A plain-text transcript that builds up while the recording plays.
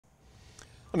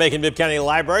The Macon-Bibb County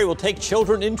Library will take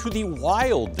children into the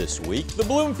wild this week. The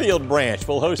Bloomfield branch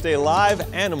will host a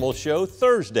live animal show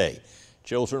Thursday.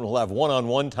 Children will have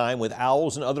one-on-one time with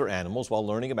owls and other animals while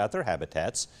learning about their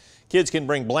habitats. Kids can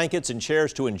bring blankets and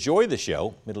chairs to enjoy the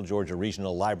show. Middle Georgia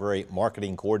Regional Library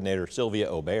Marketing Coordinator Sylvia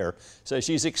Aubert says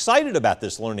she's excited about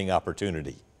this learning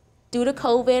opportunity. Due to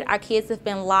COVID, our kids have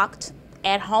been locked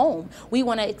at home. We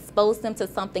want to expose them to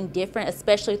something different,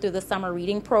 especially through the summer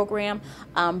reading program.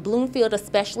 Bloomfield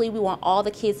especially, we want all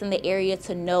the kids in the area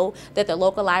to know that the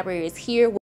local library is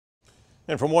here.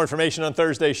 And for more information on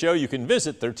Thursday's show, you can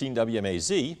visit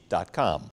 13WMAZ.com.